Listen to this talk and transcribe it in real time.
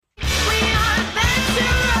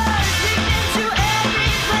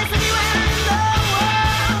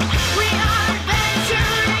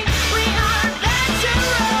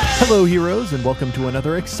Hello, heroes, and welcome to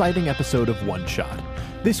another exciting episode of One Shot.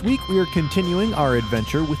 This week, we are continuing our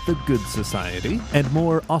adventure with the Good Society and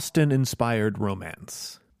more Austen-inspired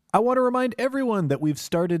romance. I want to remind everyone that we've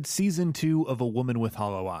started Season 2 of A Woman with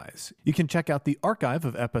Hollow Eyes. You can check out the archive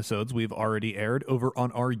of episodes we've already aired over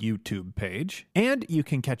on our YouTube page. And you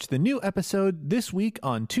can catch the new episode this week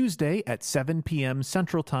on Tuesday at 7 p.m.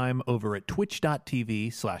 Central Time over at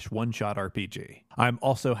twitch.tv/OneShotRPG. I'm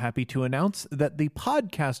also happy to announce that the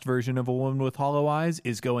podcast version of A Woman with Hollow Eyes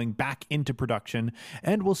is going back into production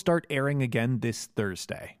and will start airing again this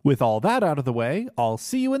Thursday. With all that out of the way, I'll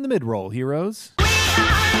see you in the mid-roll, heroes.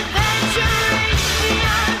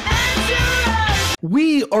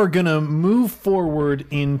 We are going to move forward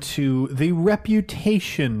into the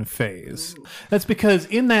reputation phase. That's because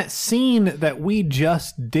in that scene that we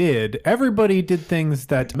just did, everybody did things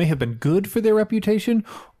that may have been good for their reputation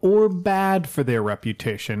or bad for their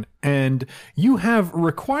reputation. And you have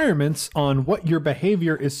requirements on what your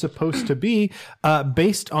behavior is supposed to be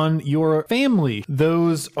based on your family.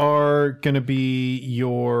 Those are going to be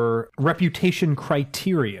your reputation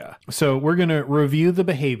criteria. So we're going to review the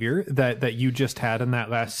behavior that you just had in that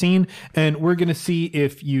last scene, and we're going to see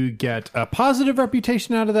if you get a positive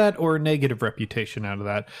reputation out of that or a negative reputation out of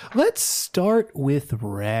that. Let's start with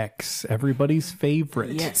Rex, everybody's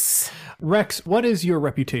favorite. Yes. Rex, what is your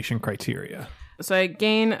reputation criteria? So I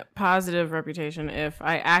gain positive reputation if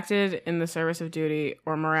I acted in the service of duty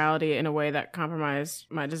or morality in a way that compromised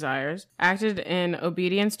my desires, acted in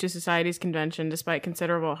obedience to society's convention despite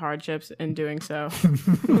considerable hardships in doing so.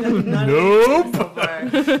 Nope.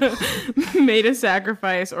 Made a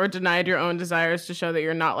sacrifice or denied your own desires to show that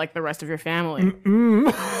you're not like the rest of your family.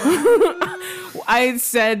 I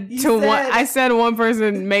said one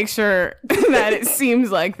person, make sure that it seems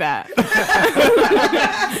like that.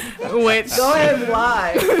 Which go ahead and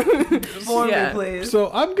lie for me, please. So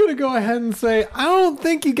I'm gonna go ahead and say I don't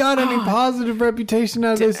think you got any positive reputation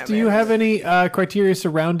out of this. Do you have any criteria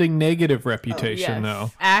surrounding negative reputation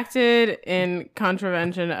though? Acted in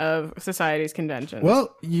contravention of society's conventions.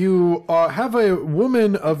 Well, you have a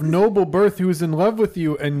woman of noble birth who is in love with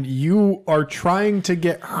you, and you are trying to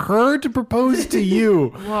get her to propose to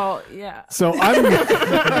you. Well, yeah. So I'm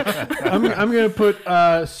gonna put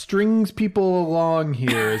strings people along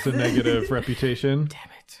here as a negative reputation.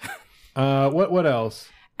 Damn it. What else?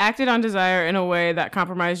 Acted on desire in a way that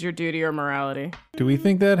compromised your duty or morality. Do we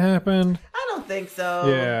think that happened? I don't think so.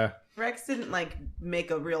 Yeah. Rex didn't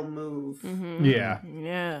make a real move. Mm-hmm.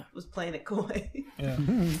 Yeah. Was playing it coy. Yeah.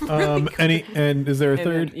 And is there a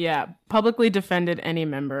third? Publicly defended any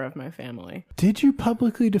member of my family. Did you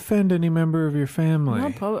publicly defend any member of your family? I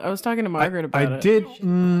was talking to Margaret about it. I did.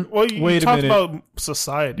 Well, you talked about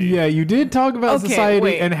society. Yeah, you did talk about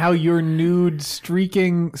society and how you're nude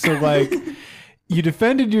streaking. So you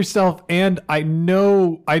defended yourself, and I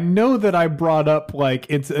know that I brought up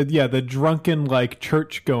the drunken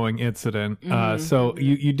church going incident. So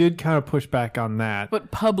you did kind of push back on that.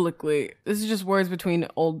 But publicly, this is just words between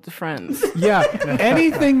old friends. Yeah,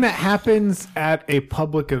 anything that happens at a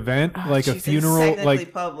public event, like a funeral,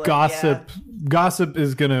 public, gossip. Yeah. Gossip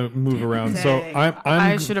is gonna move around. Dang. So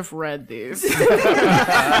I should have read these.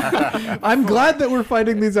 I'm glad that we're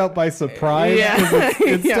finding these out by surprise. Yeah.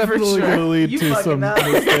 It's definitely going to lead to some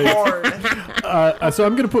mistakes. So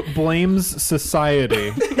I'm going to put blames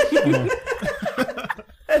society.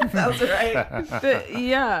 That sounds right.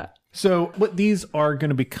 Yeah. So what these are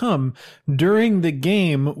going to become during the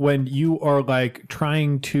game when you are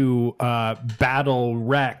trying to battle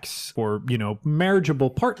Rex or,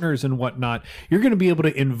 marriageable partners and whatnot, you're going to be able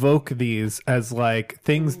to invoke these as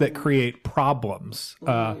things that create problems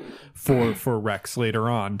for Rex later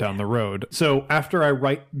on down the road. So after I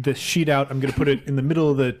write this sheet out, I'm going to put it in the middle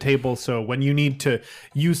of the table. So when you need to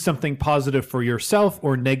use something positive for yourself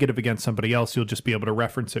or negative against somebody else, you'll just be able to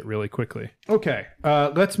reference it really quickly. Okay,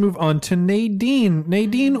 let's move on to Nadine.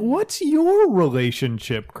 Nadine, what's your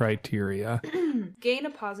relationship criteria? Gain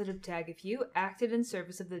a positive tag if you acted in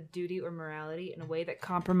service of the duty or morality in a way that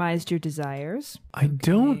compromised your desires. I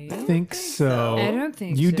don't think so. I don't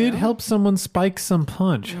think you so. did help someone spike some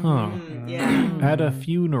punch, huh? Yeah. At a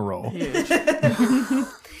funeral.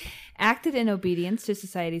 Acted in obedience to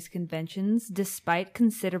society's conventions despite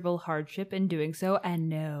considerable hardship in doing so, and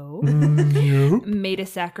Nope. made a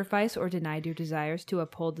sacrifice or denied your desires to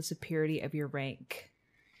uphold the superiority of your rank.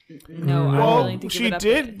 No, I'm willing to give she it up.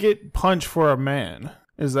 did get punched for a man.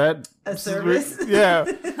 Is that A service? Yeah,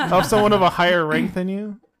 of someone of a higher rank than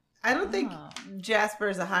you. I don't think Jasper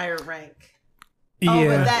is a higher rank. Oh,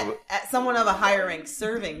 Yeah. but that someone of a higher rank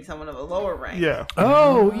serving someone of a lower rank. Yeah.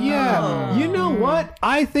 Oh, yeah. You know what?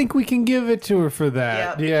 I think we can give it to her for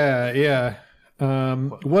that. Yep. Yeah.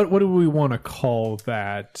 What do we want to call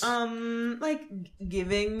that? Like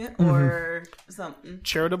giving or something.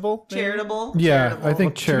 Charitable? maybe? Charitable. Yeah, Charitable. I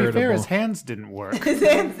think To be charitable. fair, his hands didn't work. His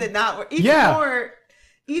hands did not work.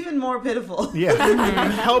 Even more pitiful. Yeah.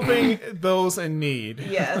 Helping those in need.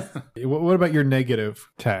 Yes. What about your negative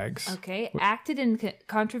tags? Okay, acted in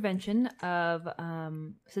contravention of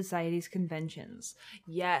society's conventions.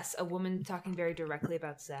 Yes, a woman talking very directly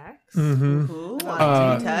about sex. Ooh,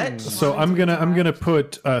 wanting to touch. So I'm gonna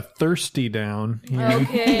put thirsty down.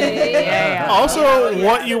 Okay, yeah. Also,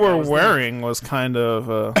 what you were wearing was kind of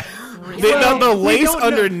the lace don't know.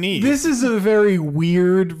 underneath. This is a very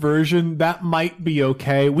weird version. That might be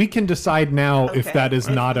okay. We can decide now if Okay. that is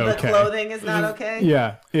not The okay. clothing is not okay.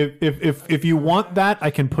 Yeah. If you want that, I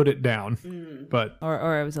can put it down. But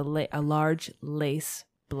Or it was a large lace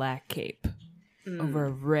black cape over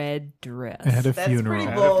a red dress. I had a That's funeral.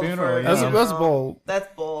 pretty bold funeral, for a yeah. funeral. That's bold. That's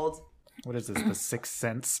bold. What is this? The Sixth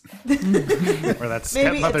Sense? Where that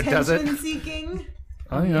Maybe stepmother does it? attention seeking.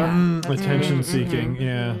 Oh yeah. Attention seeking.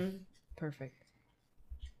 Yeah. Perfect.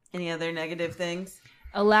 Any other negative things?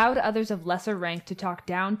 Allowed others of lesser rank to talk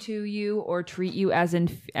down to you or treat you as an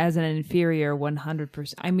inferior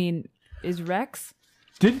 100%. I mean, is Rex?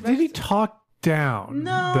 Did he talk down?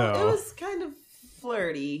 No, though? it was kind of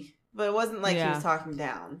flirty, but it wasn't like he Yeah. was talking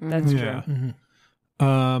down. That's Yeah. true.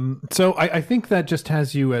 So I think that just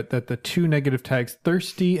has you at the two negative tags: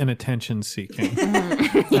 thirsty and attention seeking.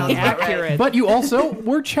 Sounds about right. Accurate. But you also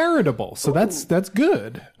were charitable, so that's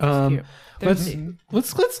good. Let's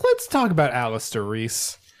talk about Alistair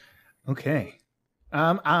Reese. Okay.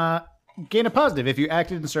 Gain a positive if you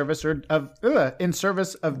acted in service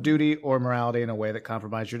of duty or morality in a way that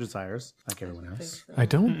compromised your desires, like everyone else. I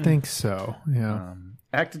don't think so. Yeah.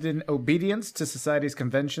 Acted in obedience to society's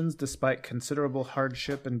conventions despite considerable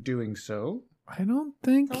hardship in doing so. I don't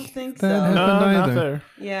think think that so. happened No, not either. there.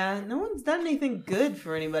 Yeah, no one's done anything good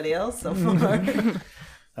for anybody else so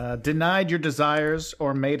far. Denied your desires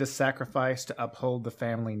or made a sacrifice to uphold the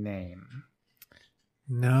family name.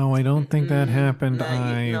 No, I don't think that happened no.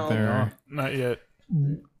 either. Not yet.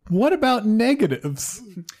 What about negatives?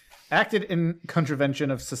 Acted in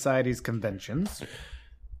contravention of society's conventions.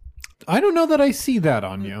 I don't know that I see that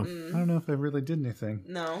on you. I don't know if I really did anything.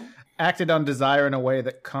 No. Acted on desire in a way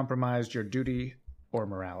that compromised your duty or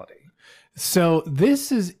morality. So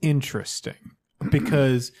this is interesting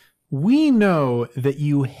because we know that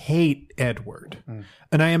you hate Edward.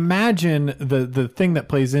 And I imagine the thing that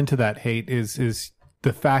plays into that hate is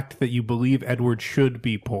the fact that you believe Edward should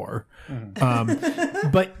be poor.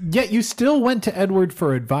 But yet you still went to Edward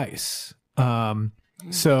for advice.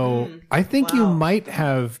 So I think you might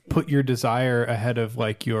have put your desire ahead of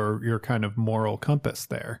like your kind of moral compass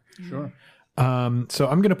there. Sure. So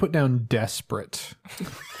I'm going to put down desperate.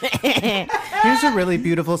 Here's a really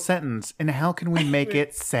beautiful sentence. And how can we make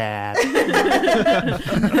it sad?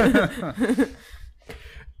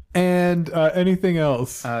 And anything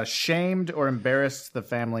else? Shamed or embarrassed the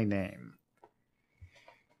family name.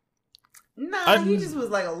 Nah, he just was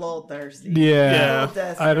like a little thirsty. Yeah. A little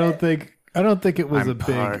desperate. I don't think it was a big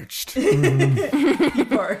parched. get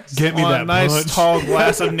me Oh, that a nice punch. tall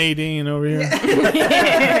glass of Nadine over here.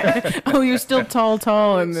 Oh, you're still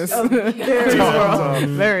tall in this Very world.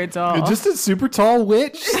 Very tall. Just a super tall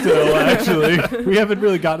witch still, actually. We haven't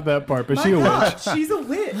really got to that part, but she a God, witch. she's a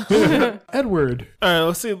witch. Edward. All right,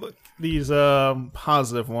 let's see these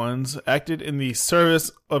positive ones. Acted in the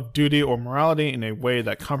service of duty or morality in a way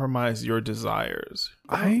that compromised your desires.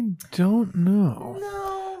 I don't know.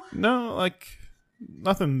 No, like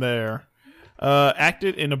nothing there.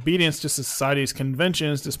 Acted in obedience to society's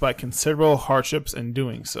conventions despite considerable hardships in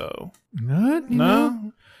doing so. Not, you No.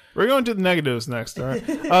 know? We're going to the negatives next, all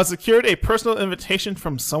right? Secured a personal invitation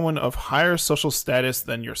from someone of higher social status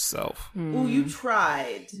than yourself. Ooh, you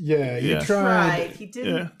tried. Yeah, you Yeah. tried. He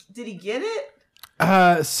didn't. Yeah. Did he get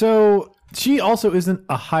it? So she also isn't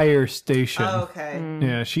a higher station. Oh, okay.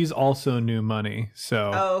 Yeah, she's also new money.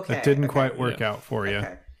 So Oh, okay, it didn't okay. quite work out for you.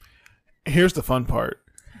 Okay. Here's the fun part.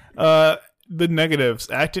 The negatives.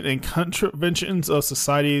 Acted in contraventions of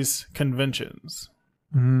society's conventions.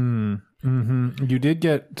 You did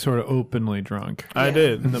get sort of openly drunk. I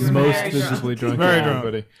did. The Very most drunk. visibly drunk Very of drunk.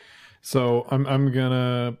 everybody. So I'm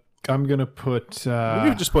gonna put We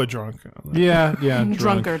could just put drunk. yeah drunk.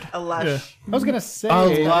 drunkard. A lush. Yeah. I was going to say.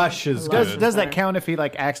 A lush is good. Does that count if he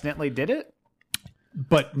like accidentally did it?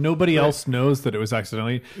 but nobody else knows that it was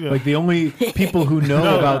accidentally. Like the only people who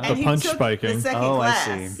know about And the he punch took spiking. The second Oh, I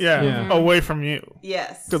class. see. Yeah, away from you.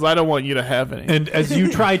 Yes. Because I don't want you to have any. And as you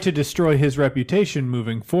try to destroy his reputation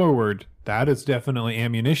moving forward, that is definitely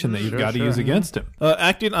ammunition that you've got to use against him.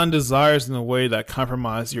 Acting on desires in a way that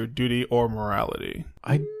compromise your duty or morality.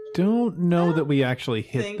 I don't know that we actually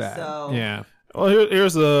hit think that. so. Yeah. Well,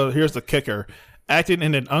 here's the kicker. Acting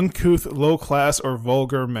in an uncouth, low class, or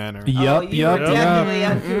vulgar manner. Yup, Oh, you were yup, yup. definitely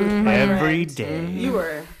uncouth. my Every friend. day. You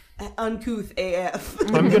were uncouth AF.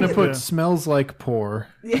 I'm going to put smells like poor.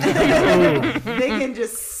 They can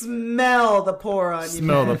just smell the pour on you.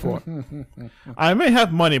 Smell the poor. I may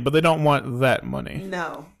have money, but they don't want that money.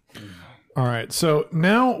 No. All right. So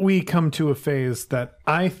now we come to a phase that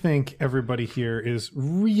I think everybody here is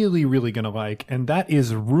really, really going to like, and that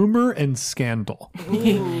is rumor and scandal.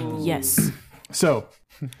 Yes. So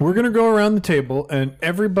we're going to go around the table and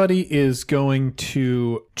everybody is going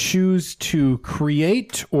to choose to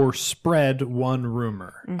create or spread one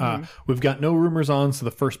rumor. We've got no rumors on, so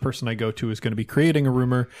the first person I go to is going to be creating a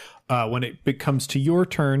rumor. When it comes to your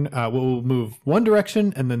turn, we'll move one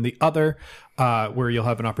direction and then the other, where you'll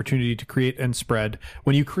have an opportunity to create and spread.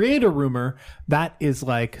 When you create a rumor, that is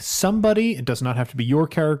like somebody, it does not have to be your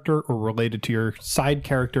character or related to your side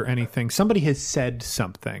character or anything. Somebody has said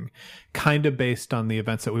something kind of based on the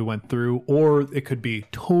events that we went through, or it could be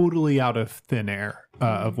totally out of thin air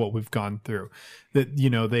of what we've gone through. That, you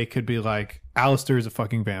know, they could be like, Alistair is a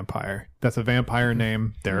fucking vampire. That's a vampire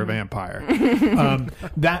name. They're a vampire.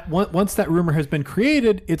 Once that rumor has been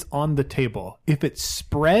created, it's on the table. If it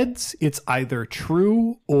spreads, it's either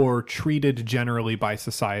true or treated generally by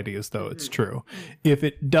society as though it's true. If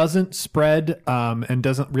it doesn't spread and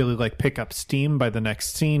doesn't really like pick up steam by the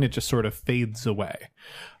next scene, it just sort of fades away.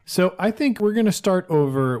 So I think we're going to start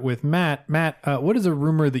over with Matt. Matt, what is a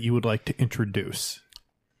rumor that you would like to introduce?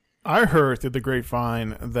 I heard through the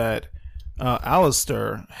grapevine that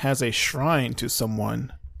Alistair has a shrine to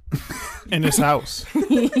someone in his house.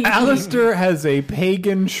 Alistair has a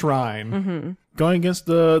pagan shrine. Going against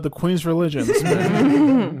the Queen's religions,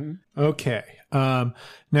 man. Okay.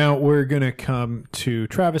 Now we're going to come to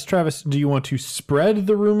Travis. Travis, do you want to spread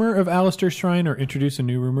the rumor of Alistair's shrine or introduce a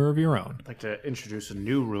new rumor of your own? I'd like to introduce a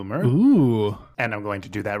new rumor, Ooh. and I'm going to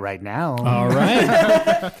do that right now. All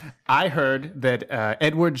right. I heard that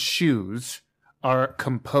Edward's shoes are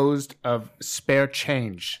composed of spare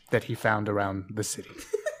change that he found around the city.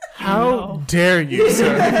 How dare you,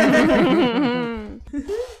 sir?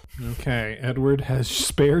 Okay. Edward has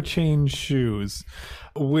spare change shoes.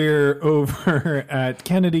 We're over at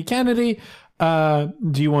Kennedy. Kennedy,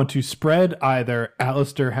 do you want to spread either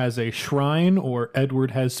Alistair has a shrine or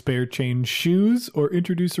Edward has spare change shoes, or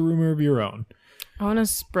introduce a rumor of your own? I want to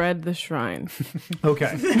spread the shrine.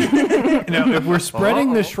 Okay. Now, if we're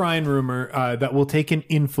spreading the shrine rumor, that will take an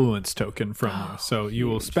influence token from you. So you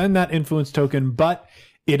will spend that influence token, but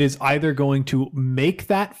it is either going to make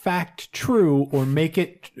that fact true or make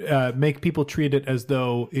it make people treat it as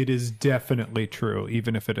though it is definitely true,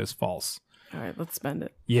 even if it is false. All right, let's spend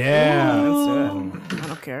it. Yeah. I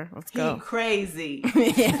don't care. Let's He go. crazy.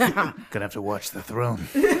 Gonna have to watch the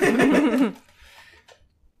throne.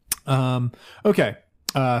 Okay.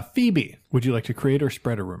 Phoebe, would you like to create or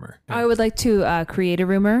spread a rumor? I would like to create a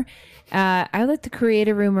rumor. I would like to create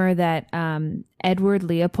a rumor that Edward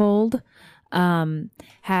Leopold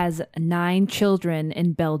has 9 children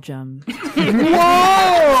in Belgium.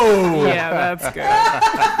 Whoa! Yeah, that's good.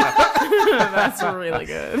 That's really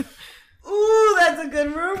good. Ooh, that's a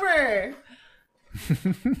good rumor.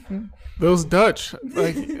 Those Dutch,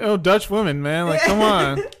 Dutch women, man. Like, come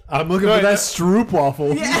on. I'm looking for that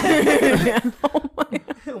stroopwafel.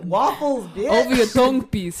 Waffles, bitch. Over your tongue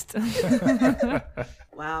pieced.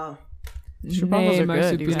 Wow. Stroopwafels are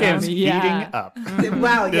good. You Game's guys. heating up.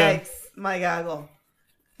 Wow, yikes. My goggle.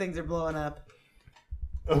 Things are blowing up.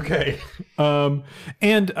 Okay. And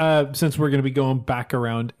since we're going to be going back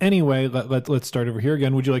around anyway, let's start over here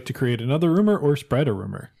again. Would you like to create another rumor or spread a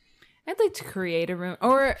rumor? I'd like to create a rumor,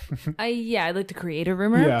 or I'd like to create a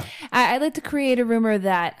rumor. Yeah. I'd like to create a rumor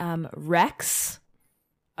that Rex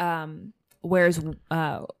wears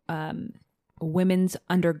women's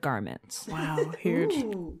undergarments. Wow, huge.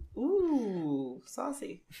 Ooh,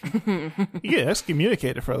 saucy. You get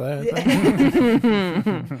excommunicated for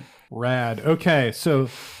that. Rad. Okay, so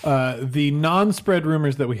the non-spread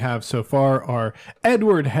rumors that we have so far are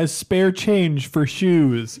Edward has spare change for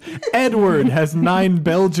shoes. Edward has 9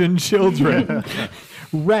 Belgian children.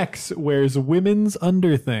 Rex wears women's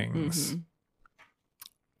underthings.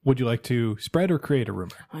 Would you like to spread or create a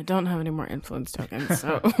rumor? I don't have any more influence tokens,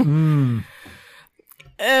 so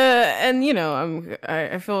And you know,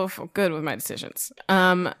 I feel good with my decisions.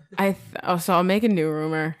 So I'll make a new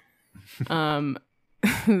rumor,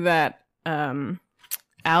 that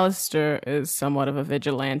Alistair is somewhat of a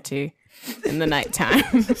vigilante in the nighttime.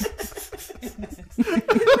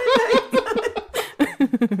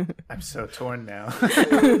 I'm so torn now.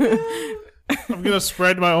 I'm gonna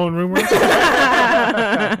spread my own rumor.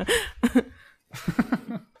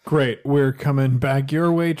 Great. We're coming back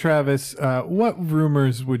your way, Travis. What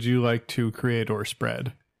rumors would you like to create or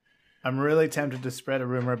spread? I'm really tempted to spread a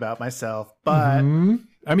rumor about myself, but I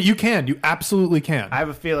mean, you can. You absolutely can. I have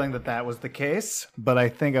a feeling that was the case, but I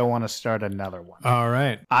think I want to start another one. All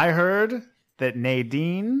right. I heard that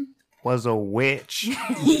Nadine was a witch.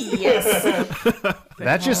 Yes.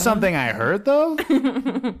 That's just something I heard, though.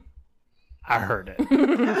 I heard it.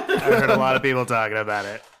 I heard a lot of people talking about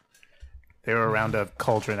it. They were around a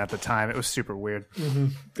cauldron at the time. It was super weird.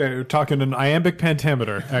 They're talking an iambic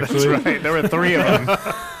pentameter, actually. That's right. There were 3 of them,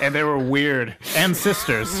 and they were weird. And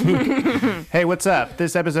sisters. Hey, what's up?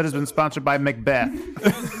 This episode has been sponsored by Macbeth.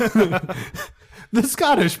 The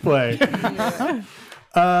Scottish play.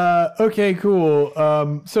 Okay, cool.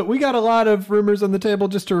 So we got a lot of rumors on the table.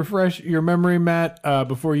 Just to refresh your memory, Matt,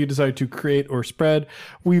 before you decide to create or spread,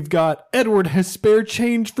 we've got Edward has spare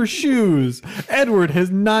change for shoes. Edward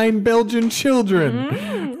has 9 Belgian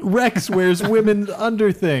children. Rex wears women's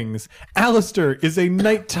underthings. Alistair is a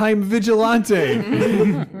nighttime vigilante.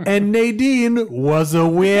 And Nadine was a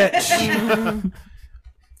witch.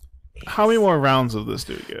 How many more rounds of this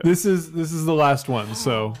do we get? This is the last one,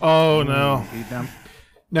 so... Oh no.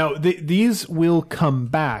 Now, these will come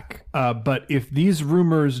back, but if these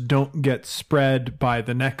rumors don't get spread by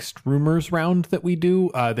the next rumors round that we do,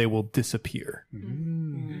 they will disappear.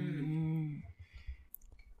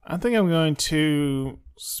 I think I'm going to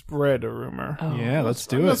spread a rumor. Yeah, let's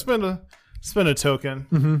do I'm it. gonna spend a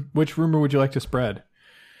token. Which rumor would you like to spread?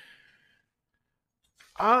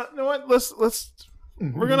 You know what? Let's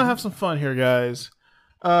we're gonna have some fun here, guys.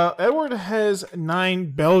 Edward has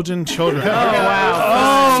 9 Belgian children.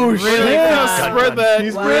 Oh, shit! Spread that.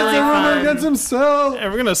 He's spread the rumor against himself.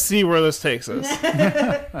 And we're gonna see where this takes us.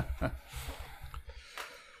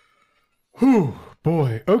 Whew,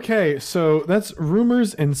 boy. Okay, so that's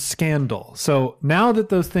rumors and scandal. So now that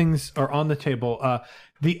those things are on the table,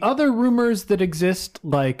 the other rumors that exist,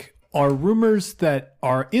 are rumors that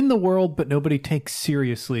are in the world but nobody takes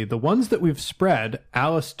seriously. The ones that we've spread,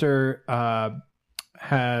 Alistair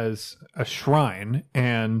has a shrine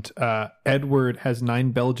and Edward has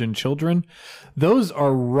 9 Belgian children. Those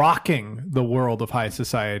are rocking the world of high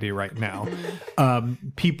society right now.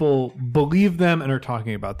 People believe them and are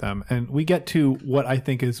talking about them. And we get to what I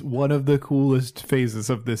think is one of the coolest phases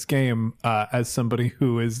of this game as somebody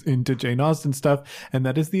who is into Jane Austen stuff, and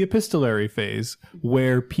that is the epistolary phase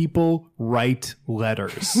where people write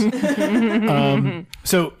letters.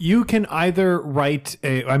 So you can either write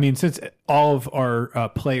since all of our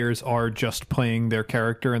players are just playing their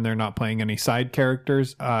character and they're not playing any side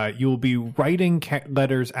characters, you will be writing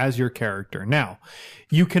letters as your character. Now,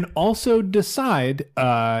 you can also decide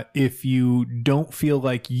if you don't feel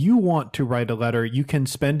like you want to write a letter, you can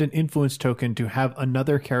spend an influence token to have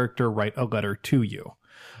another character write a letter to you.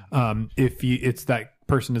 If it's that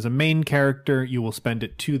person is a main character, you will spend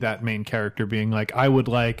it to that main character, being like, I would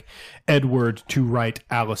like Edward to write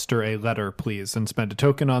Alistair a letter, please, and spend a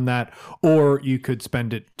token on that. Or you could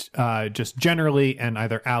spend it just generally, and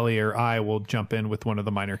either Allie or I will jump in with one of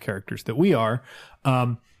the minor characters that we are.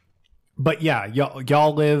 But yeah,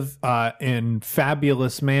 y'all live in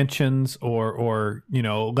fabulous mansions or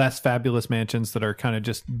less fabulous mansions that are kind of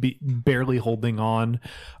just barely holding on,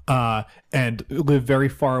 and live very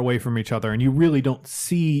far away from each other. And you really don't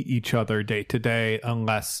see each other day to day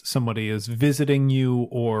unless somebody is visiting you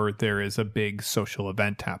or there is a big social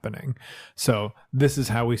event happening. So this is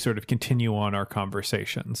how we sort of continue on our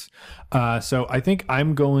conversations. So I think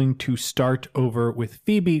I'm going to start over with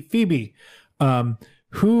Phoebe. Phoebe,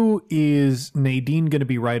 who is Nadine going to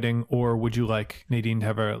be writing, or would you like Nadine to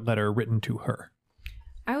have a letter written to her?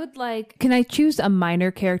 I would like... Can I choose a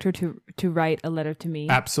minor character to write a letter to me?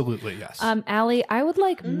 Absolutely, yes. Allie, I would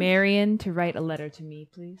like Marion to write a letter to me,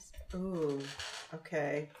 please. Ooh,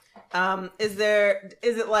 okay. Is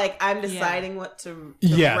it like I'm deciding what to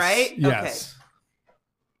yes, write? Yes.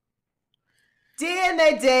 Okay. Dear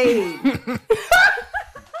Nadine.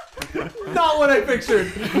 Not what I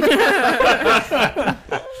pictured.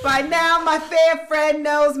 By now, my fair friend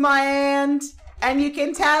knows my end, and you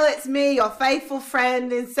can tell it's me, your faithful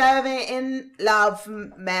friend and servant in love,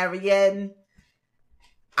 Marion.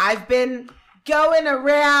 I've been going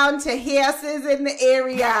around to houses in the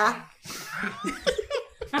area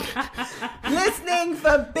listening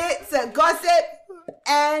for bits of gossip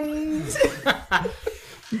and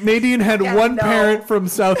Nadine had one no. parent from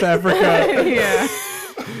South Africa Yeah.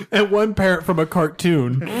 and one parent from a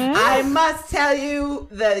cartoon. I must tell you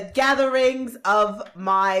the gatherings of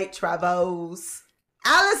my travels.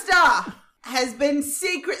 Alistair has been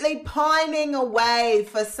secretly pining away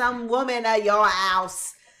for some woman at your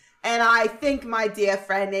house, and I think, my dear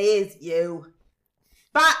friend, it is you.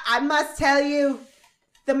 But I must tell you,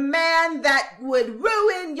 the man that would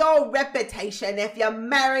ruin your reputation if you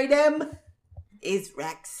married him is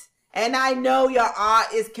Rex. And I know your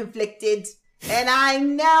art is conflicted, and I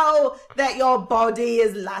know that your body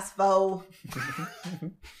is lustful.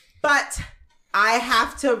 But I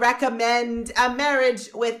have to recommend a marriage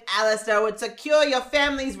with Alistair would secure your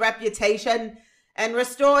family's reputation and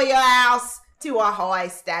restore your house to a high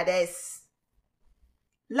status.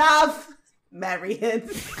 Love, Marion.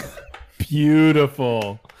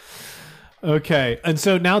 Beautiful. Okay, and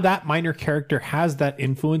so now that minor character has that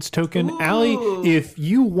influence token. Allie, if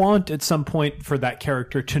you want at some point for that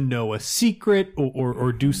character to know a secret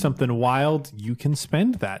or do something wild, you can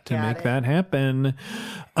spend that to make that happen.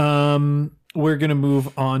 We're going to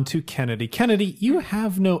move on to Kennedy. Kennedy, you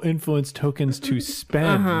have no influence tokens to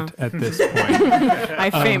spend at this point. I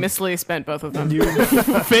famously spent both of them. You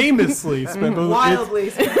famously spent both. Wildly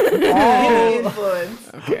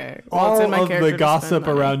influence. Okay. All it's in my of character the to gossip spend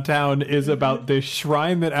money. around town is about this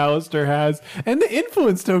shrine that Alistair has and the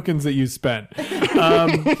influence tokens that you spent.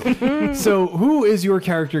 So who is your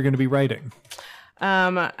character going to be writing?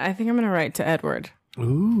 I think I'm going to write to Edward.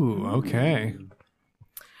 Ooh, okay.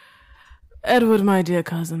 Edward, my dear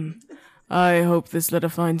cousin, I hope this letter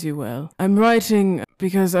finds you well. I'm writing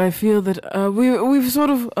because I feel that we've sort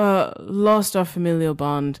of lost our familial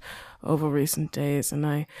bond over recent days, and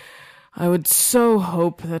I would so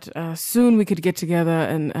hope that soon we could get together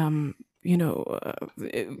and,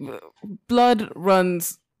 blood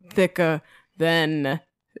runs thicker than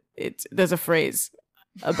there's a phrase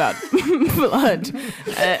about blood.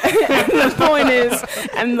 And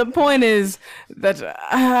the point is that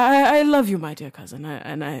I love you, my dear cousin,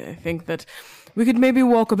 and I think that we could maybe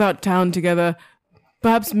walk about town together,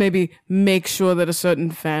 perhaps maybe make sure that a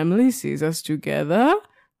certain family sees us together.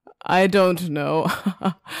 I don't know.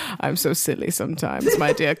 I'm so silly sometimes,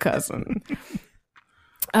 my dear cousin.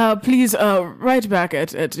 Please write back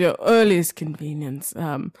at your earliest convenience.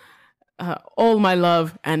 All my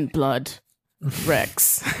love and blood.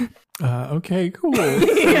 Rex. Okay, cool. And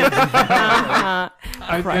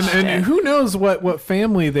who knows what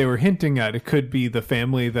family they were hinting at? It could be the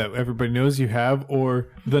family that everybody knows you have, or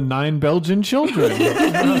the 9 Belgian children.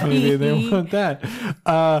 Maybe they want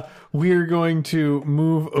that. We're going to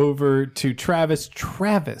move over to Travis.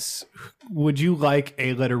 Travis, would you like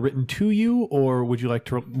a letter written to you, or would you like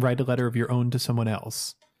to write a letter of your own to someone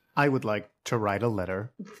else? I would like to write a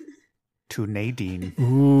letter to Nadine.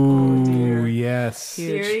 Ooh, yes.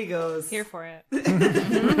 Here he goes. Here for it.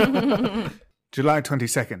 July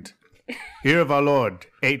 22nd. Year of our Lord,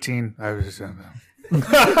 18...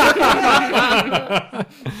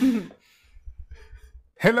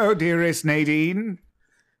 Hello, dearest Nadine.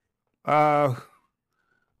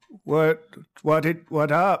 What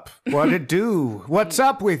up? What it do? What's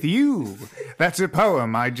up with you? That's a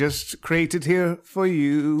poem I just created here for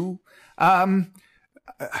you.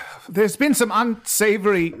 There's been some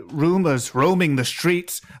unsavory rumors roaming the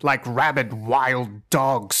streets like rabid wild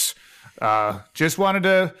dogs. Just wanted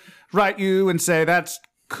to write you and say that's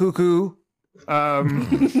cuckoo.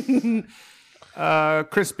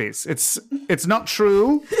 Crispies. It's not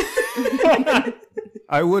true.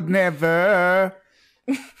 I would never.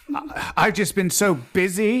 I've just been so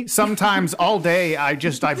busy. Sometimes all day I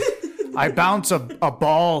bounce a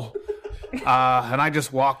ball and I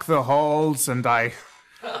just walk the halls, and I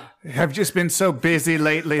have just been so busy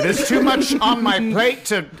lately. There's too much on my plate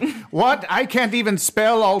to... What? I can't even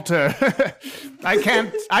spell alter.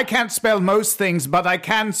 I can't spell most things, but I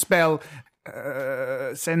can spell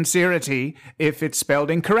sincerity if it's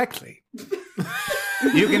spelled incorrectly.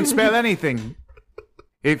 You can spell anything.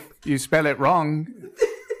 If you spell it wrong,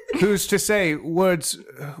 who's to say words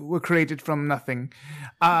were created from nothing?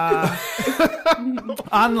 Unlike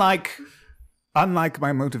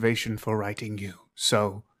my motivation for writing you.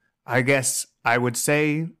 So I guess I would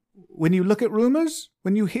say, when you look at rumors,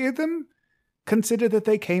 when you hear them, consider that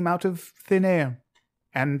they came out of thin air.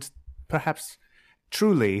 And perhaps,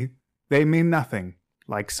 truly, they mean nothing,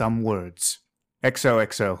 like some words.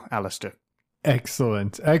 XOXO, Alistair.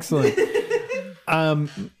 Excellent.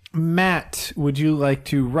 Matt, would you like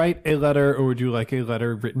to write a letter, or would you like a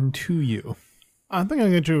letter written to you? I think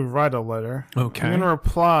I'm going to write a letter. Okay. I'm going to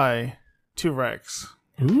reply to Rex.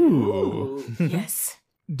 Ooh. Yes.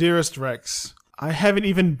 Dearest Rex, I haven't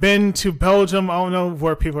even been to Belgium. I don't know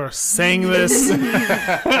where people are saying this.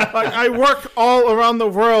 I work all around the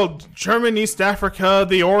world. Germany, East Africa,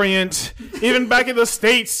 the Orient, even back in the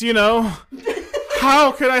States,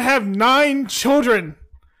 How could I have 9 children?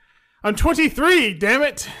 I'm 23, damn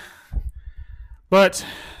it. But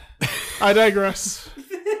I digress.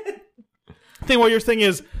 I think what you're saying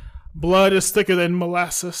is blood is thicker than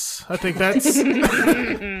molasses. I think that's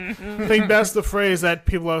the phrase that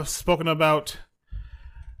people have spoken about.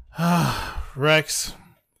 Rex,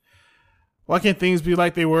 why can't things be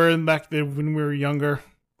like they were back then when we were younger?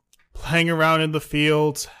 Playing around in the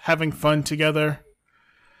fields, having fun together.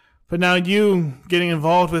 But now you getting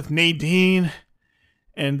involved with Nadine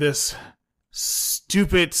and this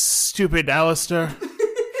stupid Alistair.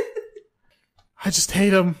 I just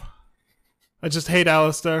hate him. I just hate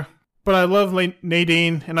Alistair. But I love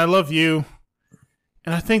Nadine, and I love you.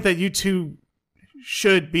 And I think that you two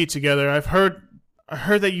should be together. I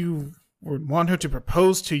heard that you would want her to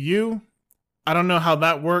propose to you. I don't know how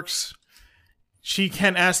that works. She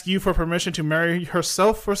can't ask you for permission to marry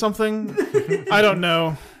herself or something. I don't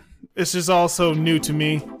know. It's just all so new to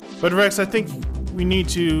me. But Rex, I think we need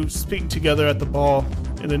to speak together at the ball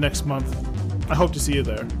in the next month. I hope to see you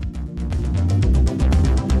there.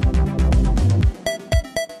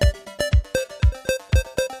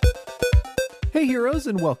 Hey heroes,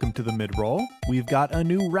 and welcome to the mid-roll. We've got a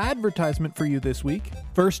new radvertisement for you this week.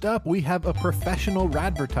 First up, we have a professional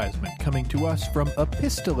radvertisement coming to us from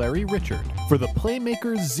Epistolary Richard for the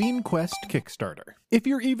Playmakers Zine Quest Kickstarter. If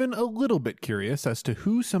you're even a little bit curious as to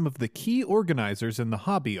who some of the key organizers in the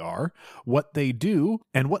hobby are, what they do,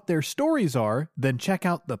 and what their stories are, then check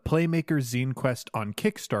out the Playmakers Zine Quest on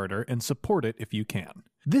Kickstarter and support it if you can.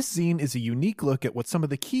 This zine is a unique look at what some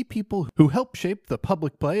of the key people who help shape the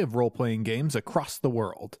public play of role-playing games across the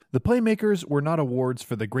world. The Playmakers were not awards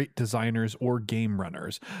for the great designers or game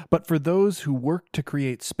runners, but for those who work to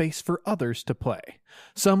create space for others to play.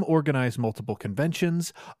 Some organize multiple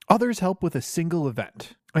conventions, others help with a single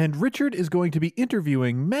event. And Richard is going to be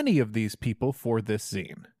interviewing many of these people for this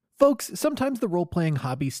zine. Folks, sometimes the role-playing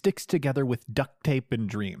hobby sticks together with duct tape and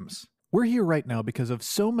dreams. We're here right now because of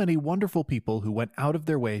so many wonderful people who went out of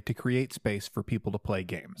their way to create space for people to play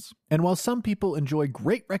games. And while some people enjoy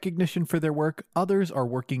great recognition for their work, others are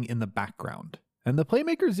working in the background. And the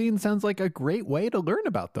Playmaker Zine sounds like a great way to learn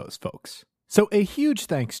about those folks. So a huge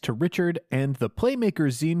thanks to Richard and the Playmaker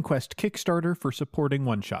Zine Quest Kickstarter for supporting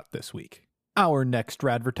One Shot this week. Our next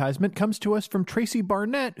radvertisement comes to us from Tracy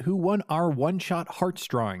Barnett, who won our One Shot Hearts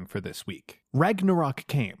drawing for this week. Ragnarok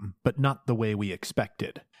came, but not the way we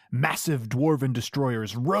expected. Massive dwarven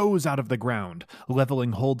destroyers rose out of the ground,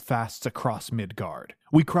 leveling holdfasts across Midgard.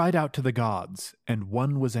 We cried out to the gods, and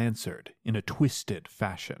one was answered in a twisted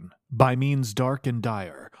fashion. By means dark and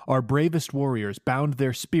dire, our bravest warriors bound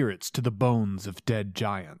their spirits to the bones of dead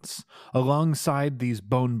giants. Alongside these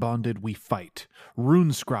bone-bonded we fight,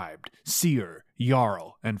 rune-scribed, seer,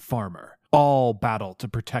 jarl, and farmer. All battle to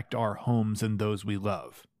protect our homes and those we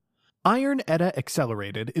love. Iron Edda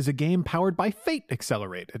Accelerated is a game powered by Fate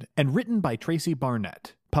Accelerated and written by Tracy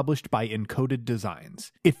Barnett, published by Encoded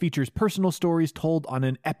Designs. It features personal stories told on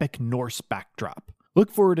an epic Norse backdrop. Look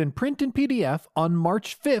for it in print and PDF on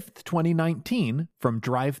March 5th, 2019 from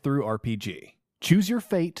DriveThru RPG. Choose your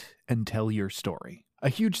fate and tell your story. A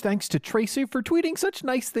huge thanks to Tracy for tweeting such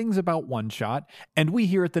nice things about One Shot, and we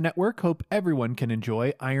here at the network hope everyone can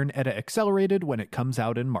enjoy Iron Edda Accelerated when it comes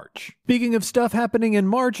out in March. Speaking of stuff happening in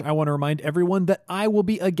March, I want to remind everyone that I will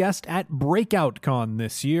be a guest at Breakout Con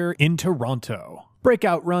this year in Toronto.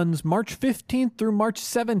 Breakout runs March 15th through March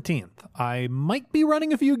 17th. I might be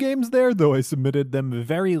running a few games there, though I submitted them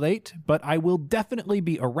very late, but I will definitely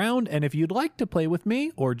be around, and if you'd like to play with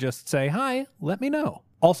me or just say hi, let me know.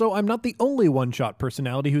 Also, I'm not the only one-shot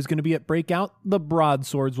personality who's going to be at Breakout. The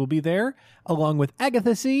Broadswords will be there, along with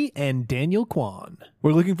Agatha C. and Daniel Kwan.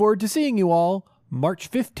 We're looking forward to seeing you all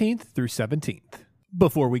March 15th through 17th.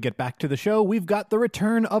 Before we get back to the show, we've got the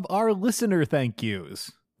return of our listener thank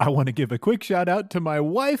yous. I want to give a quick shout out to my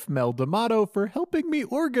wife, Mel D'Amato, for helping me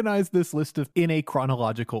organize this list in a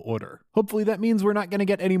chronological order. Hopefully that means we're not going to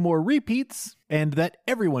get any more repeats, and that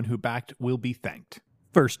everyone who backed will be thanked.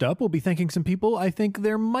 First up, we'll be thanking some people I think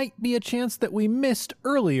there might be a chance that we missed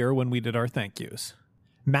earlier when we did our thank yous.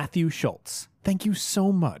 Matthew Schultz, thank you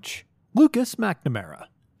so much. Lucas McNamara,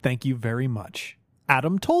 thank you very much.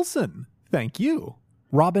 Adam Tolson, thank you.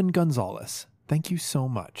 Robin Gonzalez, thank you so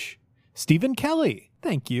much. Stephen Kelly,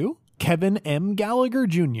 thank you. Kevin M. Gallagher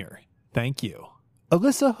Jr., thank you.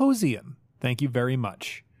 Alyssa Hosian, Thank you very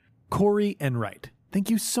much. Corey Enright. Thank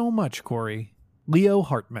you so much, Corey. Leo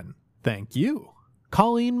Hartman. Thank you.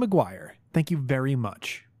 Colleen McGuire. Thank you very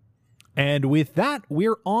much. And with that,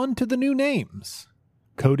 we're on to the new names.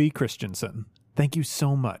 Cody Christensen. Thank you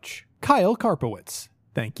so much. Kyle Karpowitz.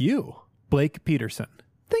 Thank you. Blake Peterson.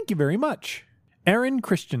 Thank you very much. Aaron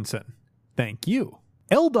Christensen. Thank you.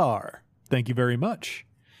 Eldar. Thank you very much.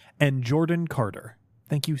 And Jordan Carter.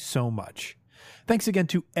 Thank you so much. Thanks again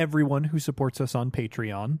to everyone who supports us on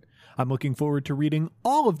Patreon. I'm looking forward to reading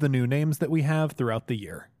all of the new names that we have throughout the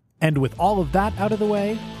year. And with all of that out of the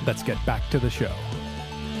way, let's get back to the show.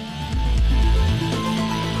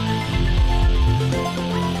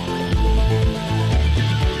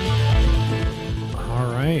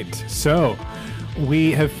 All right, so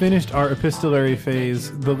we have finished our epistolary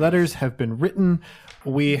phase. The letters have been written.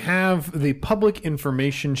 We have the public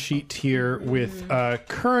information sheet here with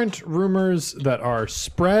current rumors that are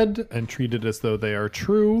spread and treated as though they are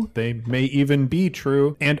true. They may even be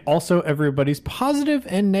true. And also everybody's positive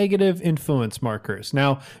and negative influence markers.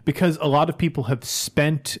 Now, because a lot of people have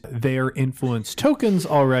spent their influence tokens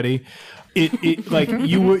already, it like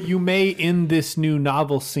you may in this new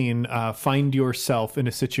novel scene find yourself in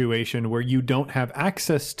a situation where you don't have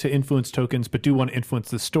access to influence tokens but do want to influence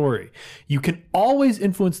the story. You can always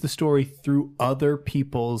influence the story through other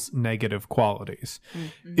people's negative qualities.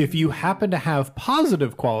 Mm-hmm. If you happen to have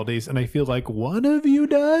positive qualities, and I feel like one of you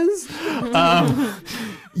does,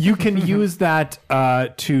 you can use that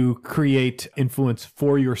to create influence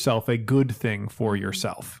for yourself, a good thing for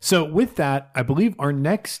yourself. So with that, I believe our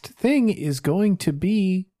next thing is going to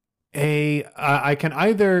be I can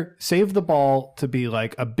either save the ball to be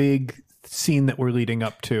like a big scene that we're leading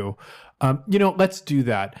up to. Let's do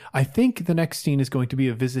that. I think the next scene is going to be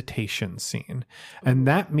a visitation scene. And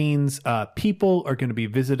that means people are going to be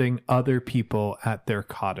visiting other people at their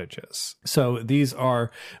cottages. So these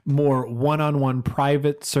are more one-on-one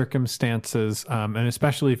private circumstances. And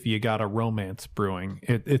especially if you got a romance brewing,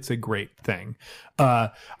 it's a great thing.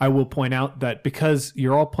 I will point out that because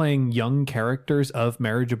you're all playing young characters of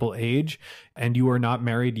marriageable age and you are not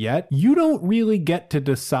married yet, you don't really get to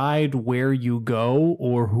decide where you go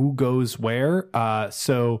or who goes where.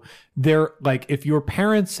 So they're like, if your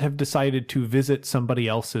parents have decided to visit somebody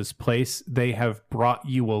else's place, they have brought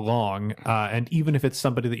you along. And even if it's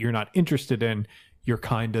somebody that you're not interested in, you're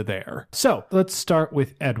kind of there. So let's start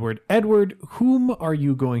with Edward. Edward, whom are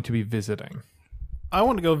you going to be visiting? I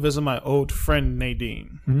want to go visit my old friend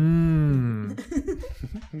Nadine.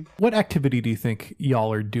 What activity do you think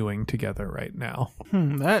y'all are doing together right now?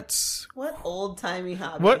 That's... What old-timey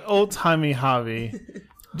hobby? What old-timey hobby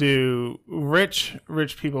do rich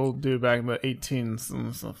people do back in the 18s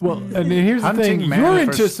and stuff? Well, and here's the thing. You're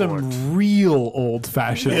into some real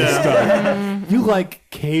old-fashioned stuff. You like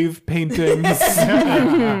cave paintings.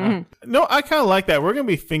 No, I kind of like that. We're going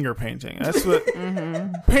to be finger painting. That's what...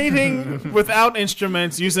 Painting without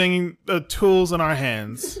instruments, using the tools in our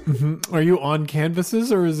hands. Mm-hmm. Are you on canvases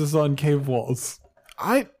or is this on cave walls?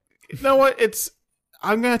 You know what?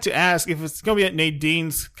 I'm going to have to ask if it's going to be at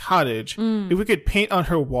Nadine's cottage, if we could paint on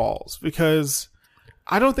her walls, because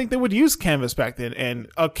I don't think they would use canvas back then, and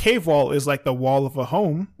a cave wall is like the wall of a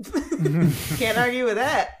home. Can't argue with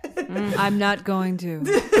that. I'm not going to.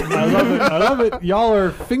 I love it. Y'all are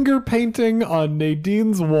finger painting on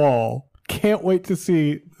Nadine's wall. Can't wait to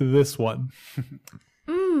see this one.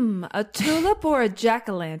 A tulip or a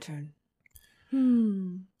jack-o'-lantern?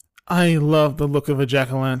 I love the look of a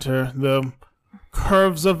jack-o'-lantern. The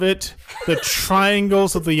curves of it, the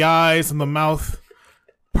triangles of the eyes and the mouth.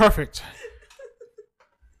 Perfect.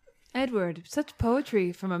 Edward, such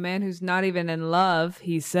poetry from a man who's not even in love,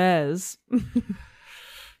 he says.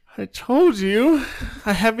 I told you,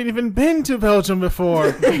 I haven't even been to Belgium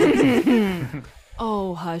before.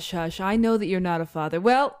 Oh, hush, hush. I know that you're not a father.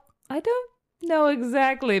 Well, I don't know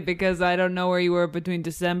exactly because I don't know where you were between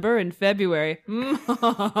December and February.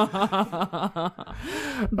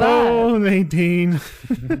 Oh, Nadine.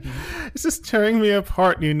 This is tearing me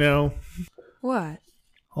apart, you know. What?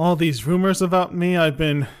 All these rumors about me, I've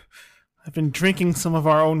been drinking some of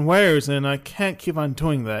our own wares, and I can't keep on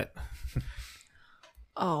doing that.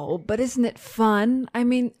 Oh, but isn't it fun? I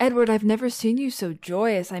mean, Edward, I've never seen you so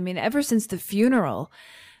joyous. I mean, ever since the funeral.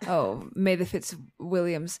 Oh, may the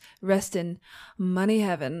Fitzwilliams rest in money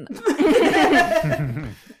heaven.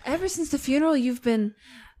 Ever since the funeral, you've been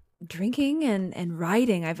drinking and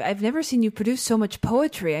writing. I've never seen you produce so much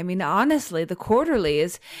poetry. I mean, honestly, the Quarterly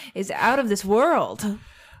is out of this world.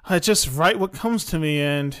 I just write what comes to me,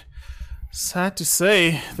 and sad to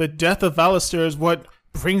say, the death of Alistair is what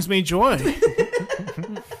brings me joy.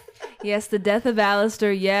 Yes, the death of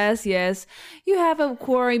Alistair. Yes, yes. You have a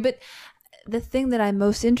quarry, but the thing that I'm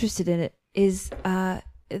most interested in it is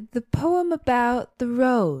the poem about the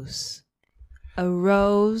rose. A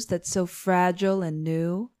rose that's so fragile and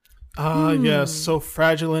new. Ah, yes, so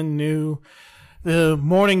fragile and new. The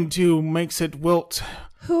morning dew makes it wilt.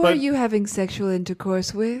 Who are you having sexual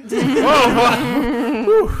intercourse with?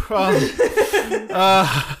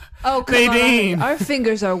 Oh, come Nadine. on. Our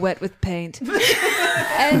fingers are wet with paint.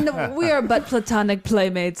 And we are but platonic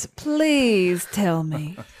playmates. Please tell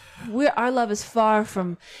me. Our love is far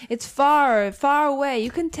far away.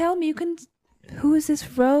 You can tell me, who is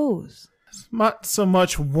this rose? Not so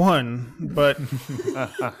much one, but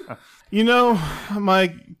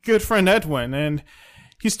my good friend Edwin, and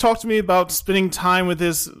he's talked to me about spending time with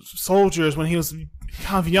his soldiers when he was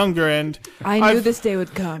kind of younger, and I knew this day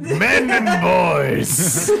would come. Men and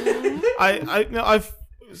boys. I've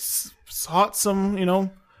sought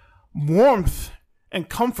some, warmth and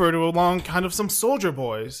comfort along kind of some soldier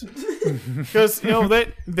boys, because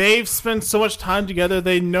they've spent so much time together,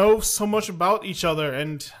 they know so much about each other,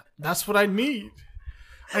 and that's what I need.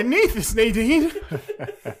 I need this, Nadine.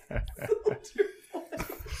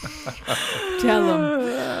 Tell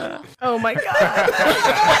him. Oh my god.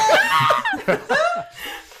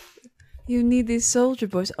 You need these soldier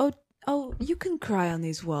boys. Oh, you can cry on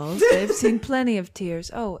these walls. They've seen plenty of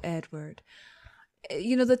tears. Oh, Edward.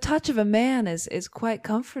 The touch of a man is quite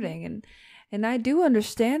comforting, and I do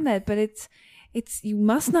understand that, but it's you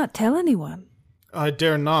must not tell anyone. I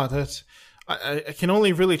dare not. I can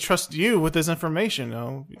only really trust you with this information.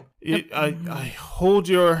 I hold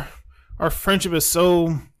our friendship is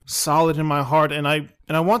so solid in my heart, and I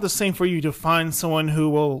want the same for you, to find someone who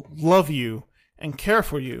will love you and care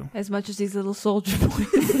for you as much as these little soldier boys.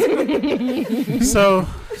 So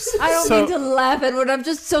I don't mean to laugh, Edward. I'm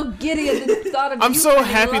just so giddy at the thought of. I'm so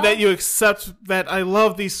happy that you accept that I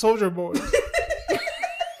love these soldier boys.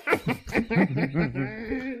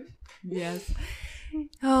 Yes.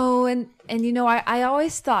 Oh, and I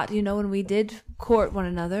always thought, when we did court one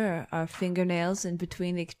another, our fingernails in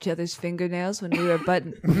between each other's fingernails when we were but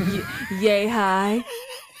yay high.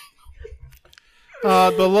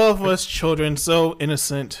 The love was children, so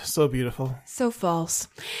innocent, so beautiful. So false.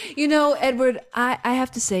 Edward, I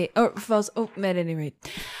have to say, or false, at any rate,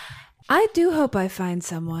 I do hope I find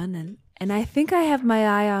someone, and I think I have my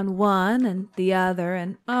eye on one and the other,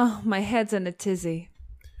 and my head's in a tizzy.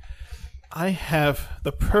 I have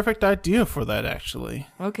the perfect idea for that, actually.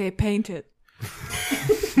 Okay, paint it.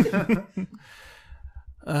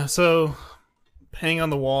 So, hanging on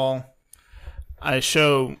the wall, I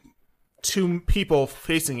show two people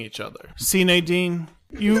facing each other. See, Nadine,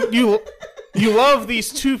 you love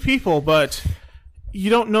these two people, but you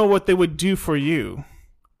don't know what they would do for you.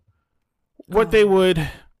 What they would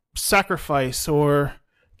sacrifice or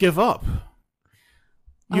give up.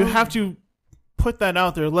 You have to put that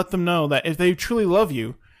out there, let them know that if they truly love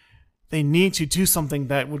you, they need to do something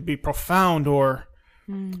that would be profound, or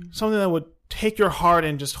something that would take your heart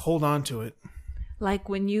and just hold on to it. Like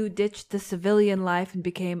when you ditched the civilian life and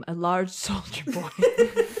became a large soldier boy.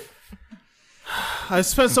 I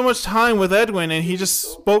spent so much time with Edwin, and he just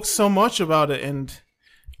spoke so much about it, and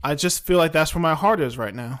I just feel like that's where my heart is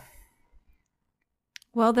right now.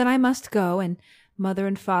 Well, then I must go, and Mother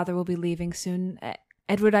and Father will be leaving soon.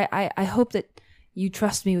 Edward, I hope that you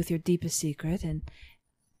trust me with your deepest secret, and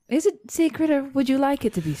is it secret, or would you like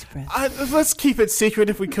it to be spread? Let's keep it secret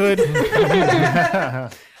if we could.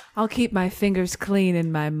 I'll keep my fingers clean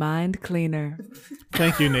and my mind cleaner.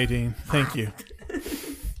 Thank you, Nadine. Thank you.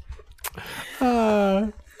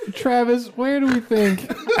 Travis, where do we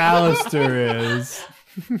think Alistair is?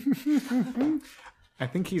 I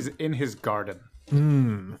think he's in his garden.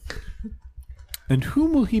 And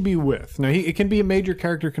whom will he be with? Now, it can be a major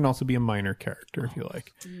character, can also be a minor character, if you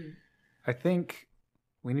like. I think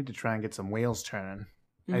we need to try and get some wheels turning.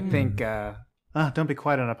 I think, don't be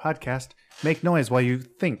quiet on a podcast. Make noise while you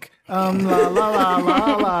think. La la la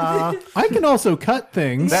la la. I can also cut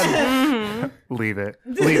things. Leave it.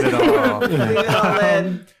 Leave it all. Leave it all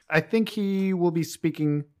in. I think he will be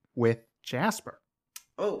speaking with Jasper.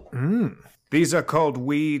 Oh, These are called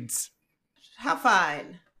weeds. how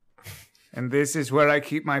fine. And this is where I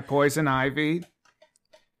keep my poison ivy.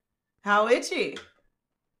 How itchy.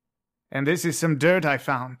 And this is some dirt I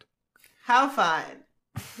found. How fine.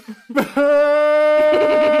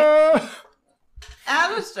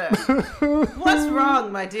 Alistair, what's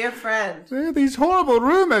wrong, my dear friend? There are these horrible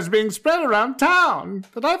rumors being spread around town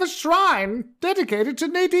that I have a shrine dedicated to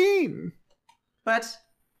Nadine. But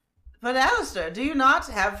But Alistair, do you not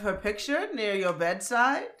have her picture near your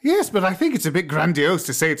bedside? Yes, but I think it's a bit grandiose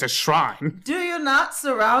to say it's a shrine. Do you not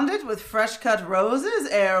surround it with fresh-cut roses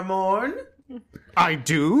ere morn? I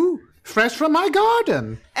do. Fresh from my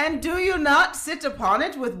garden. And do you not sit upon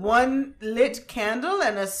it with one lit candle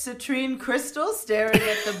and a citrine crystal staring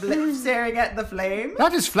at the staring at the flame?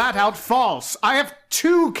 That is flat out false. I have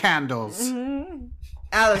 2 candles.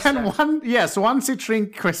 Alistair, And one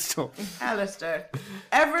citrine crystal. Alistair,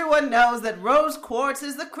 everyone knows that rose quartz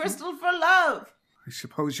is the crystal for love. I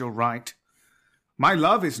suppose you're right. My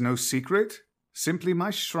love is no secret. Simply my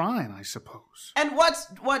shrine, I suppose. And what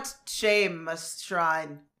shame a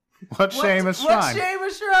shrine? What shame a What shrine? shame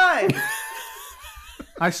a shrine?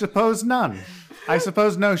 I suppose none. I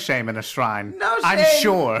suppose no shame in a shrine. No shame. I'm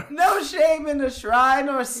sure. No shame in a shrine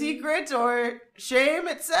or secret or shame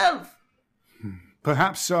itself.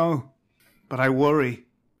 Perhaps so. But I worry.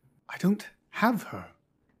 I don't have her.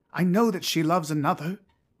 I know that she loves another,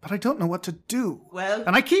 but I don't know what to do. Well,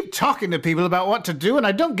 And I keep talking to people about what to do, and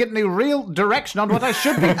I don't get any real direction on what I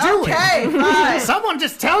should be doing. okay, fine. Someone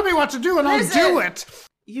just tell me what to do, and Listen. I'll do it.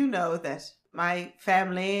 You know that my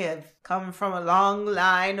family have come from a long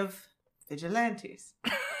line of vigilantes.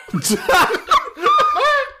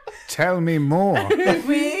 Tell me more. That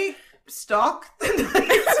we stalk the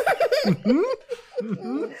night,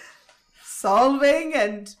 solving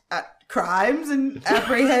and crimes and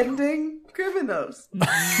apprehending criminals.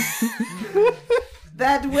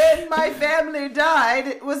 That when my family died,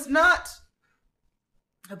 it was not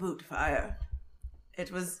a boot fire.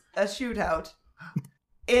 It was a shootout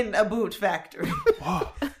in a boot factory.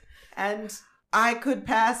 And I could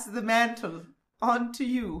pass the mantle on to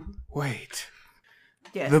you. Wait.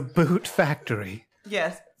 Yes. The boot factory.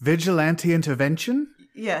 Yes. Vigilante intervention?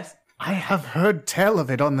 Yes. I have heard tell of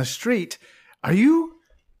it on the street. Are you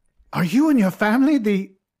and your family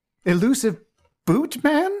the elusive boot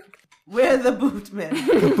man? We're the bootmen.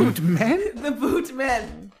 The boot men? The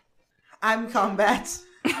bootmen. I'm combat.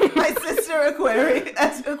 My sister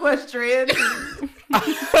equestrian.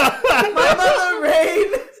 My mother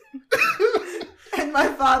Rain. And my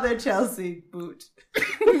father Chelsea boot.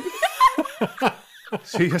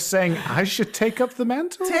 So you're saying I should take up the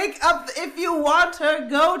mantle? Take up, if you want her,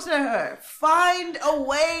 go to her. Find a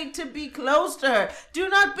way to be close to her. Do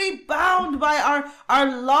not be bound by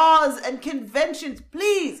our laws and conventions.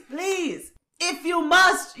 Please, please. If you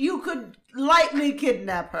must, you could lightly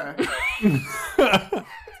kidnap her.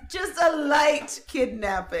 Just a light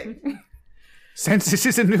kidnapping. Since this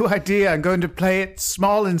is a new idea, I'm going to play it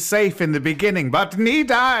small and safe in the beginning, but need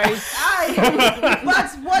I?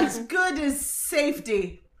 But what's good is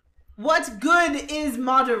safety. What good is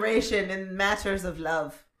moderation in matters of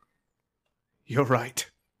love? You're right.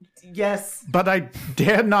 Yes. But I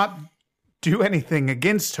dare not do anything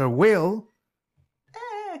against her will.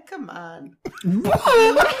 Come on.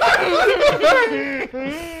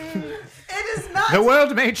 It is not. The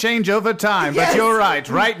world may change over time, Yes. but you're right.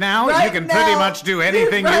 Right now, you Right can now- pretty much do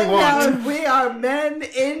anything right you want. Now, we are men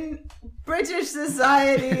in British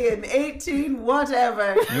society in 18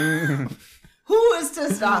 whatever. Who is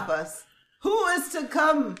to stop us? Who is to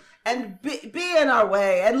come and be in our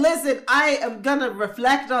way? And listen, I am gonna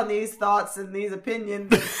reflect on these thoughts and these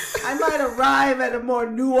opinions. I might arrive at a more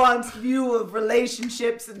nuanced view of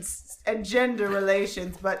relationships and gender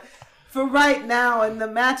relations, but for right now, in the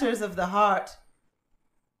matters of the heart,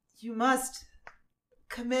 you must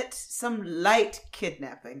commit some light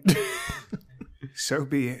kidnapping. So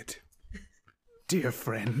be it. Dear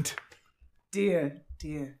friend. Dear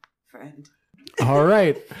friend. All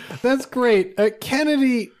right. That's great.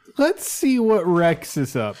 Kennedy, let's see what Rex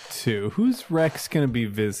is up to. Who's Rex going to be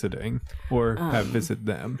visiting or have visit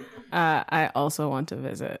them? I also want to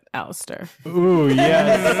visit Alistair. Ooh,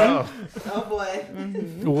 yes. Oh boy.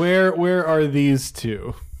 Where are these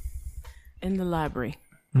two? In the library.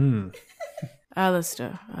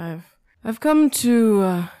 Alistair, I've come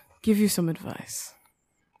to give you some advice.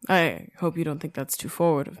 I hope you don't think that's too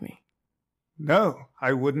forward of me. No,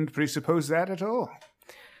 I wouldn't presuppose that at all.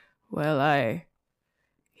 Well, I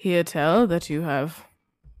hear tell that you have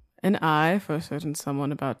an eye for a certain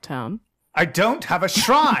someone about town. I don't have a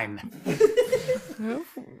shrine.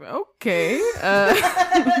 Okay.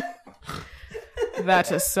 That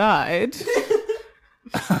aside,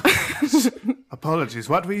 Apologies,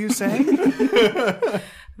 what were you saying?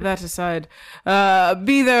 that aside,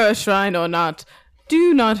 be there a shrine or not,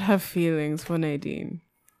 do not have feelings for Nadine.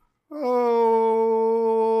 Oh.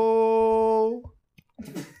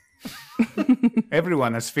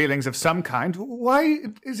 Everyone has feelings of some kind. Why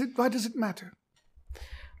does it matter?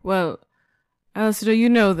 Well, Alistair, you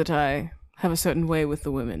know that I have a certain way with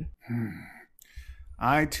the women.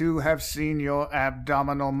 I too have seen your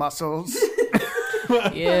abdominal muscles,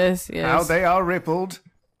 Yes, yes. how they are rippled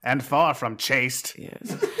and far from chaste.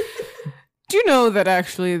 Yes. Do you know that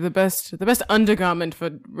actually the best undergarment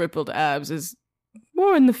for rippled abs is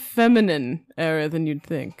more in the feminine area than you'd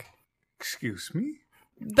think? Excuse me?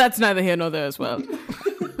 That's neither here nor there as well.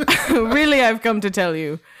 Really, I've come to tell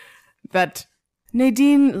you that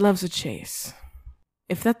Nadine loves a chase.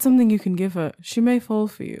 If that's something you can give her, she may fall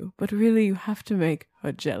for you, but really you have to make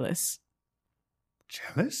her jealous.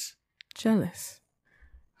 Jealous? Jealous.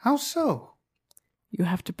 How so? You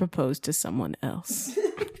have to propose to someone else.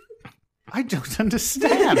 I don't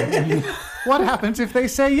understand. What happens if they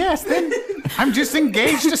say yes? Then I'm just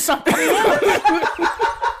engaged to somebody else.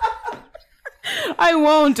 I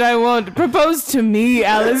won't. Propose to me,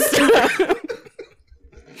 Alistair.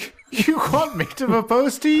 You want me to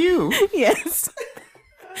propose to you? Yes.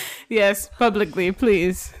 Yes, publicly,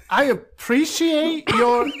 please. I appreciate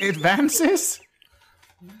your advances,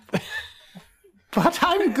 but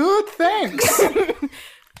I'm good, thanks.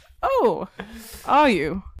 Oh, are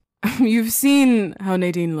you? You've seen how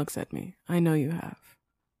Nadine looks at me. I know you have.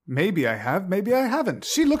 Maybe I have, maybe I haven't.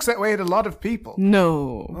 She looks that way at a lot of people.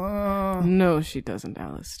 No. No, she doesn't,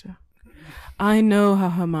 Alistair. I know how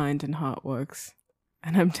her mind and heart works.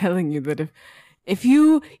 And I'm telling you that if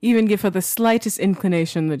you even give her the slightest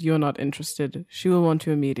inclination that you're not interested, she will want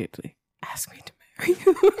to immediately ask me to marry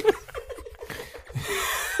you.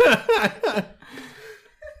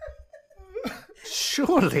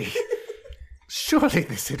 Surely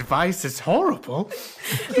this advice is horrible.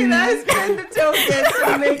 Can I spend the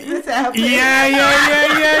token to make this happen?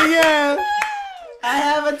 Yeah. I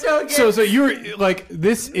have a token. So you're like,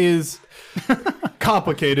 this is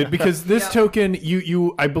complicated because this token,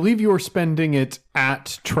 you I believe you are spending it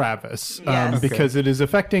at Travis, Yes. because it is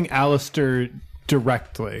affecting Alistair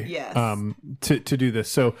directly. Yes. To do this,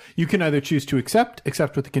 so you can either choose to accept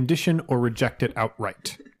with a condition, or reject it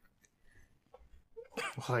outright.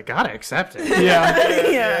 Well, I gotta accept it. Yeah.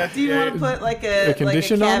 Yeah. Do you want to put like a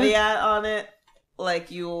condition on it? caveat on it?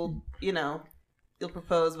 Like you'll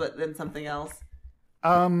propose, but then something else.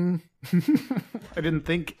 I didn't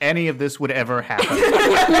think any of this would ever happen.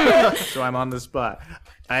 So I'm on the spot.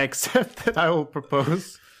 I accept that I will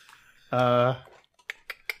propose.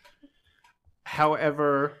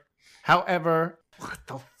 However, what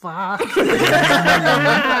the fuck?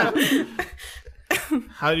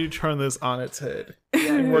 How do you turn this on its head?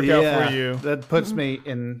 And work out for you. That puts me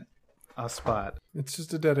in a spot. It's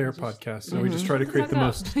just a dead air podcast, so we just try to create the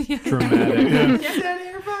most dramatic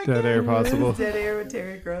dead air possible. Dead air with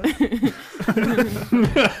Terry Gross.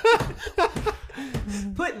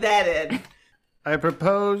 Put that in. I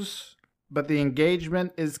propose, but the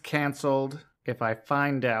engagement is canceled if I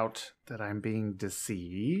find out that I'm being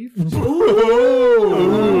deceived. All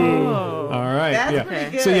right. That's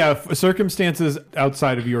pretty good. So circumstances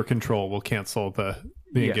outside of your control will cancel the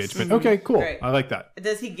Yes. engagement. Okay, cool. Great. I like that.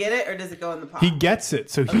 Does he get it or does it go in the pot? He gets it,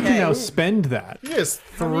 so he can Okay. now spend that. Yes,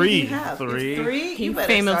 How many do you 3. have? Three. It's 3? He You better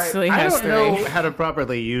famously start. I has don't know three. how to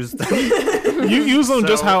properly use them. You use them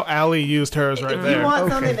just So- how Allie used hers right If there. you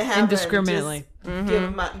want something to happen, Indiscriminately.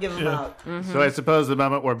 just give them out. So I suppose the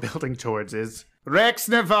moment we're building towards is Rex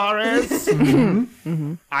Navarez.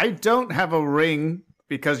 I don't have a ring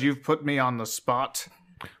because you've put me on the spot.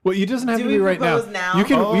 Well, it doesn't have Do to we be right now. propose now? You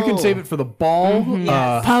can save it for the ball.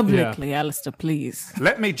 Yes. Publicly, Alistair, please.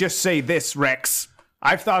 Let me just say this, Rex.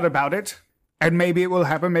 I've thought about it, and maybe it will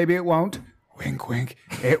happen, maybe it won't. Wink, wink.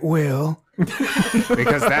 It will.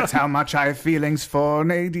 Because that's how much I have feelings for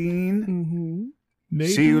Nadine.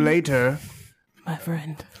 See you later, My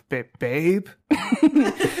friend. babe.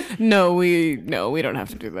 No, we don't have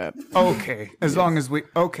to do that. Okay, as long as we...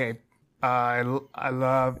 Okay. I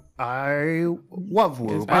love you.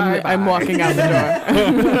 I'm walking out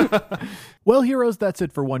the door. Well, heroes, that's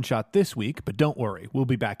it for One Shot this week, but don't worry, we'll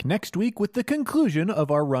be back next week with the conclusion of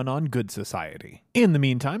our run on Good Society. In the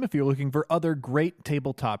meantime, if you're looking for other great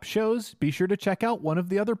tabletop shows, be sure to check out one of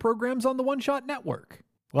the other programs on the One Shot Network,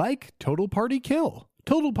 like Total Party Kill.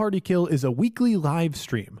 Total Party Kill is a weekly live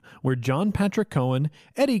stream where John Patrick Cohen,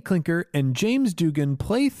 Eddie Clinker, and James Dugan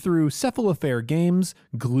play through Cephalofair Games'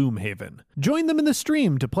 Gloomhaven. Join them in the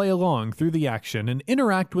stream to play along through the action and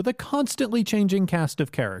interact with a constantly changing cast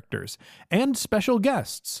of characters and special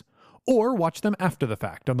guests. Or watch them after the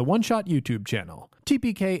fact on the One Shot YouTube channel.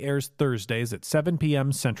 TPK airs Thursdays at 7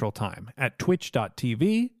 p.m. Central Time at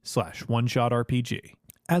twitch.tv/OneShotRPG.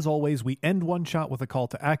 As always, we end One Shot with a call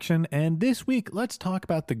to action, and this week, let's talk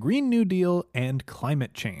about the Green New Deal and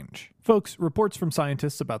climate change. Folks, reports from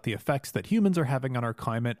scientists about the effects that humans are having on our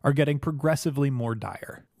climate are getting progressively more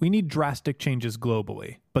dire. We need drastic changes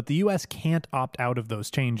globally, but the US can't opt out of those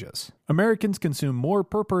changes. Americans consume more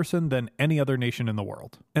per person than any other nation in the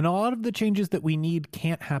world. And a lot of the changes that we need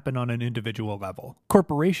can't happen on an individual level.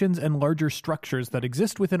 Corporations and larger structures that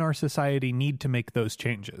exist within our society need to make those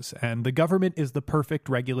changes, and the government is the perfect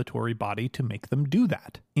regulatory body to make them do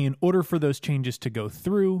that. In order for those changes to go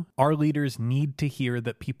through, our leaders need to hear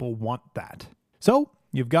that people want that. So,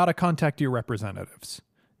 you've got to contact your representatives.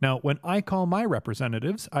 Now, when I call my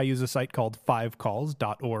representatives, I use a site called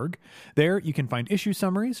 5calls.org. There, you can find issue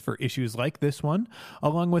summaries for issues like this one,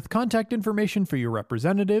 along with contact information for your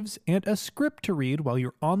representatives and a script to read while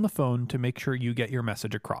you're on the phone to make sure you get your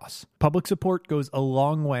message across. Public support goes a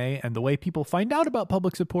long way, and the way people find out about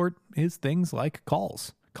public support is things like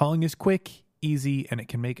calls. Calling is quick, easy, and it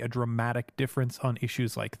can make a dramatic difference on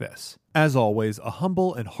issues like this. As always, a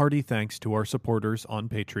humble and hearty thanks to our supporters on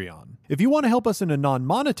Patreon. If you want to help us in a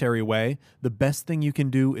non-monetary way, the best thing you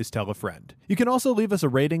can do is tell a friend. You can also leave us a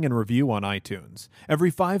rating and review on iTunes.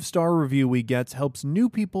 Every 5-star review we get helps new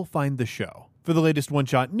people find the show. For the latest One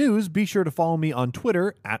Shot news, be sure to follow me on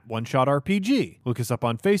Twitter at OneShotRPG. Look us up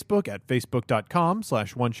on Facebook at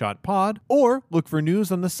facebook.com/OneShotPod, or look for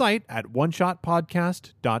news on the site at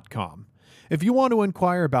OneShotPodcast.com. If you want to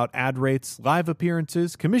inquire about ad rates, live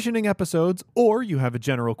appearances, commissioning episodes, or you have a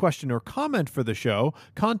general question or comment for the show,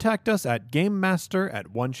 contact us at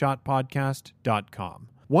GameMaster@OneShotPodcast.com.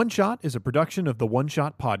 One Shot is a production of the One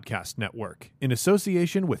Shot Podcast Network, in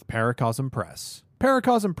association with Paracosm Press.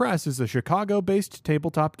 Paracosm Press is a Chicago-based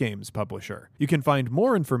tabletop games publisher. You can find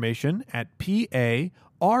more information at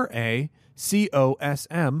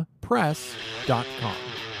PARACOSMpress.com.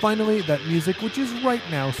 Finally, that music, which is right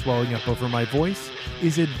now swelling up over my voice,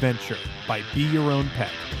 is Adventure by Be Your Own Pet,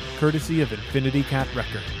 courtesy of Infinity Cat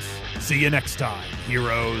Records. See you next time,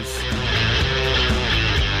 heroes.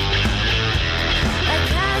 A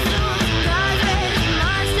castle